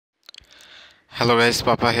Hello guys,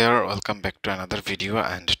 Papa here. Welcome back to another video,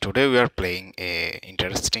 and today we are playing a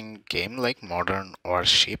interesting game like Modern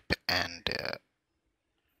Warship, and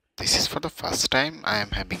this is for the first time I am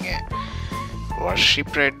having a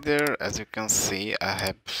Warship right there. As you can see, I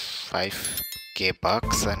have 5k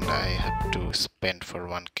bucks and I have to spend for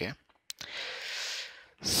 1k.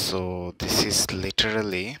 So this is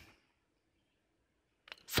literally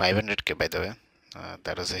 500k, by the way.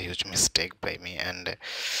 That was a huge mistake by me, and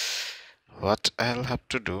what I'll have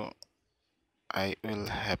to do, I will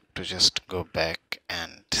have to just go back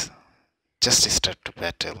and just start to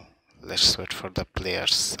battle. Let's wait for the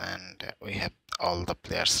players, and we have all the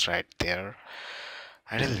players right there.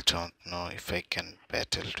 I really don't know if I can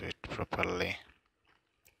battle to it properly.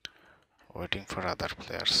 Waiting for other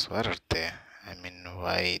players. Where are they? I mean,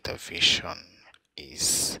 why the vision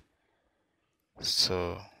is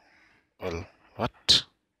so... well, what?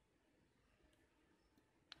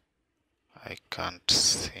 I can't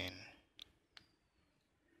see.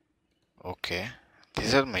 Okay,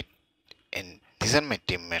 these are my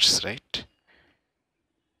teammates, right?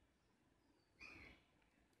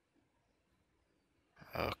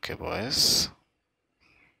 Okay, boys.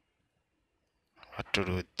 What to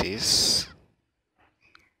do with this?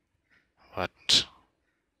 What?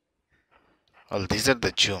 Well, these are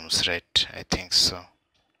the zooms, right? I think so.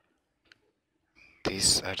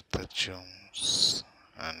 These are the zooms.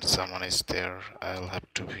 And someone is there. I'll have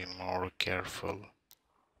to be more careful.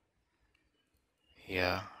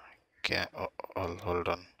 Yeah. Okay. Oh, hold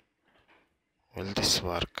on. Will this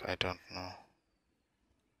work? I don't know.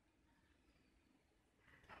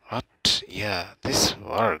 What? Yeah, this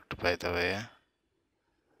worked, by the way.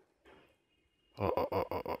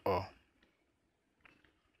 Oh.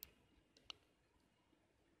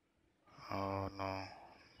 Oh no.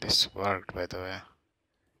 This worked, by the way.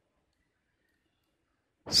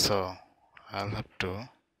 So, I'll have to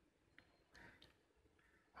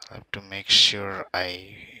make sure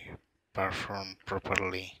I perform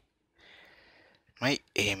properly. My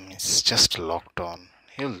aim is just locked on.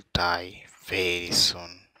 He'll die very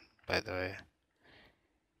soon, by the way.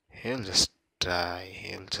 He'll just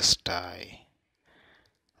die.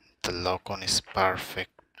 The lock on is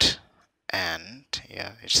perfect, and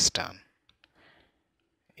yeah, it's done.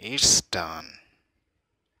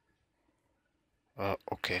 Oh,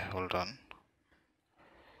 okay, hold on.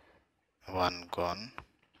 One gone,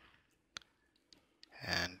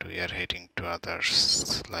 and we are heading to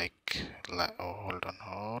others. Oh, hold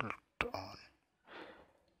on.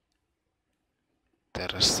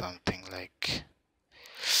 There is something like...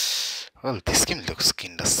 well, this game looks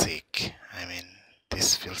kinda sick. I mean,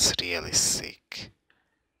 this feels really sick.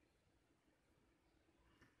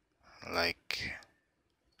 Like,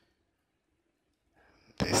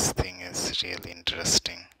 this thing is really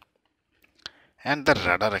interesting. And the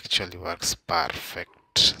radar actually works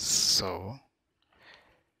perfect. So,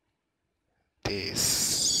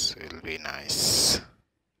 this will be nice.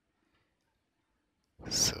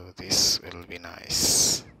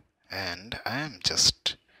 And I am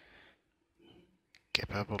just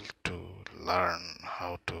capable to learn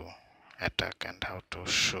how to attack and how to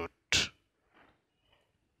shoot.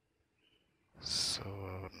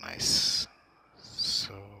 So nice.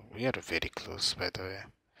 So we are very close, by the way.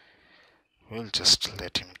 We'll just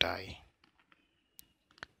let him die.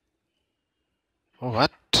 Oh,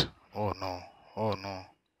 what? Oh no. Oh no.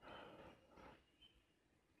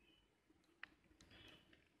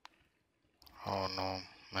 Oh no,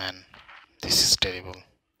 man. This is terrible.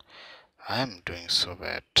 I am doing so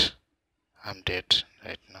bad. I'm dead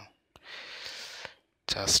right now.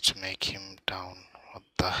 Just make him down. What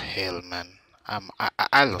the hell, man?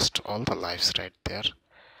 I lost all the lives right there.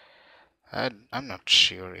 I'm not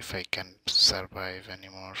sure if I can survive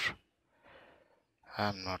anymore.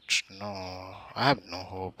 I have no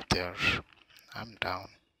hope there. I'm down.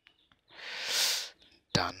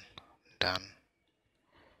 Done.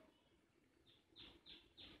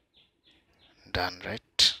 Done,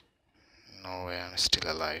 right? No way, I'm still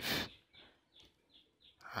alive.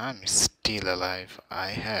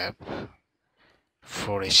 I have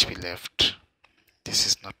 4 HP left. This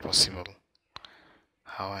is not possible.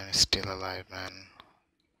 How I'm still alive, man?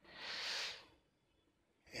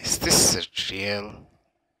 Is this real?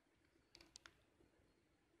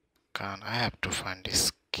 I have to find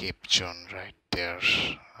escape zone right there.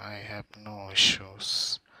 I have no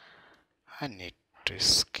issues. I need to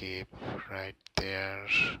escape right there.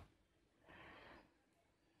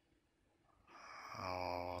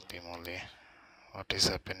 Holy moly. What is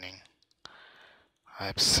happening? I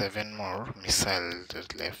have 7 more missiles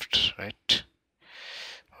left, right?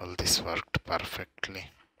 Well, this worked perfectly.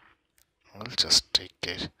 Well, just take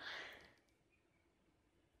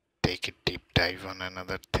a deep dive on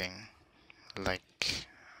another thing. Like,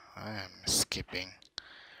 I am skipping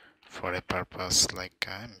for a purpose. Like,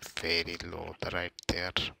 I'm very low right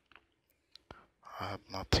there. I have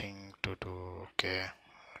nothing to do. Okay,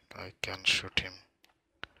 I can shoot him.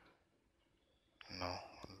 No,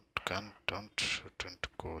 don't shouldn't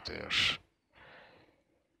go there.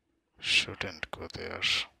 Shouldn't go there.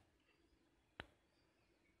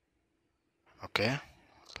 Okay,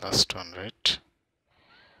 last one, right?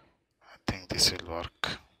 I think this will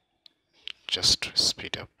work. Just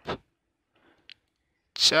speed up.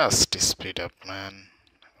 Just speed up, man.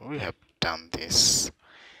 We have done this.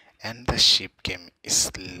 And the ship game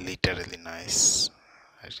is literally nice.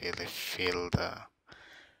 I really feel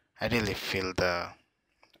the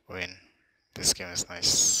win. This game is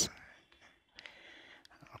nice.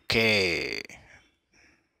 Okay.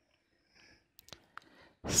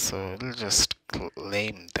 So we'll just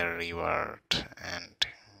claim the reward and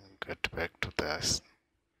get back to this.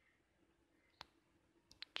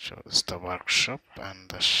 Choose the workshop and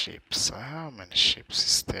the ships. How many ships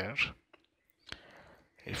is there?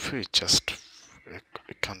 If we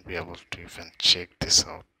can't be able to even check this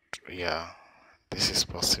out. Yeah, this is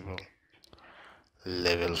possible.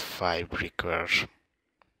 Level 5 require.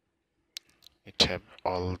 It have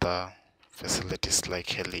all the facilities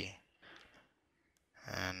like heli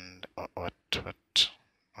and what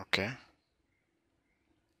okay,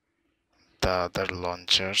 the other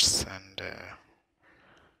launchers and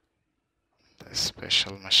the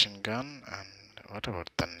special machine gun. And what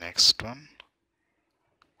about the next one?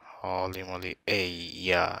 Holy moly.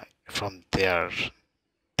 Yeah, from there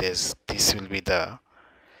this will be the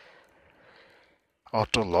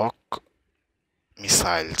auto lock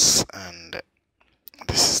missiles, and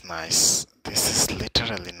this is nice. This is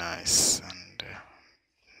literally nice. And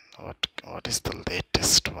what is the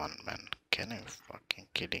latest one, man? Can you fucking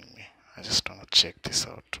kidding me? I just want to check this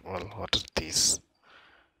out. Well, what are these?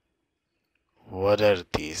 What are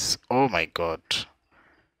these? Oh my god,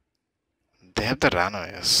 they have the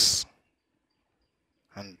runways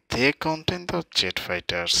and they contain the jet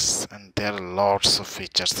fighters, and there are lots of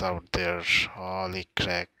features out there. Holy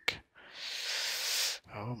crack.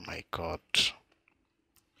 Oh my god.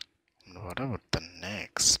 And what about the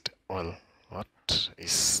next? Well, what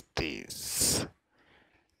is this?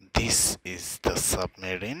 This is the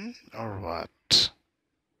submarine or what?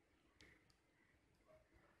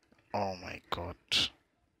 Oh my god.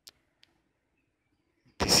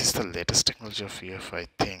 This is the latest technology of EF, I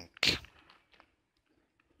think.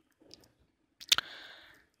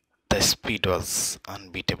 The speed was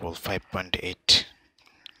unbeatable, 5.8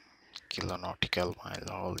 kilonautical mile.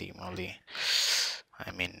 Holy moly.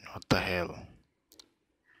 I mean, what the hell?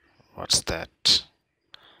 What's that?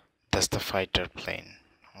 That's the fighter plane.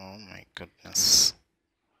 Oh my goodness.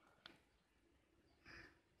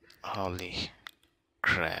 Holy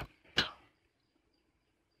crap.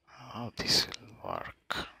 How this will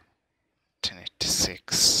work?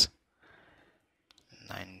 1986.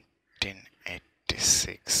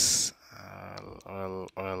 1986. Well.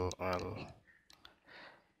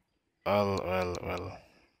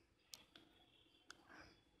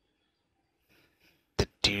 The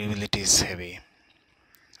durability is heavy.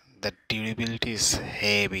 The durability is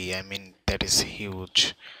heavy. I mean, that is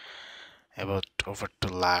huge. About over 2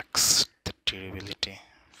 lakhs. The durability.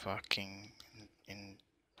 Fucking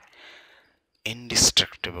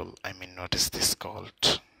indestructible. I mean, what is this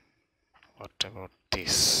called? What about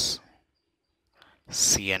this?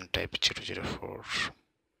 CN type 004.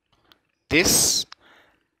 This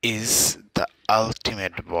is the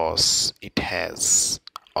ultimate boss. It has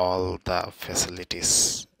all the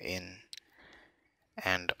facilities in,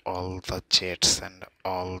 and all the jets and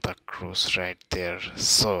all the crews right there.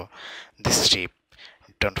 So this ship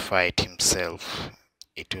don't fight himself.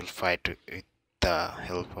 It will fight with the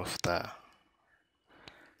help of the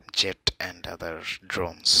jet and other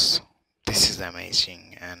drones. This is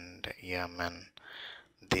amazing. And yeah, man,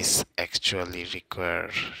 this actually require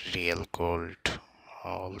real gold.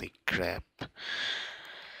 Holy crap.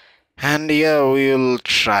 And yeah, we will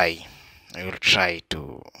try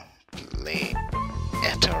to play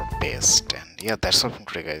at our best. And yeah, that's all from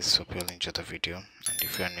today, guys. Hope you all enjoy the video, and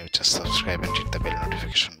if you are new, just subscribe and hit the bell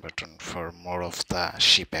notification button for more of the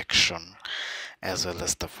ship action as well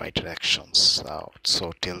as the fighter actions.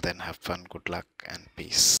 So till then, have fun, good luck, and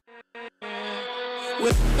peace.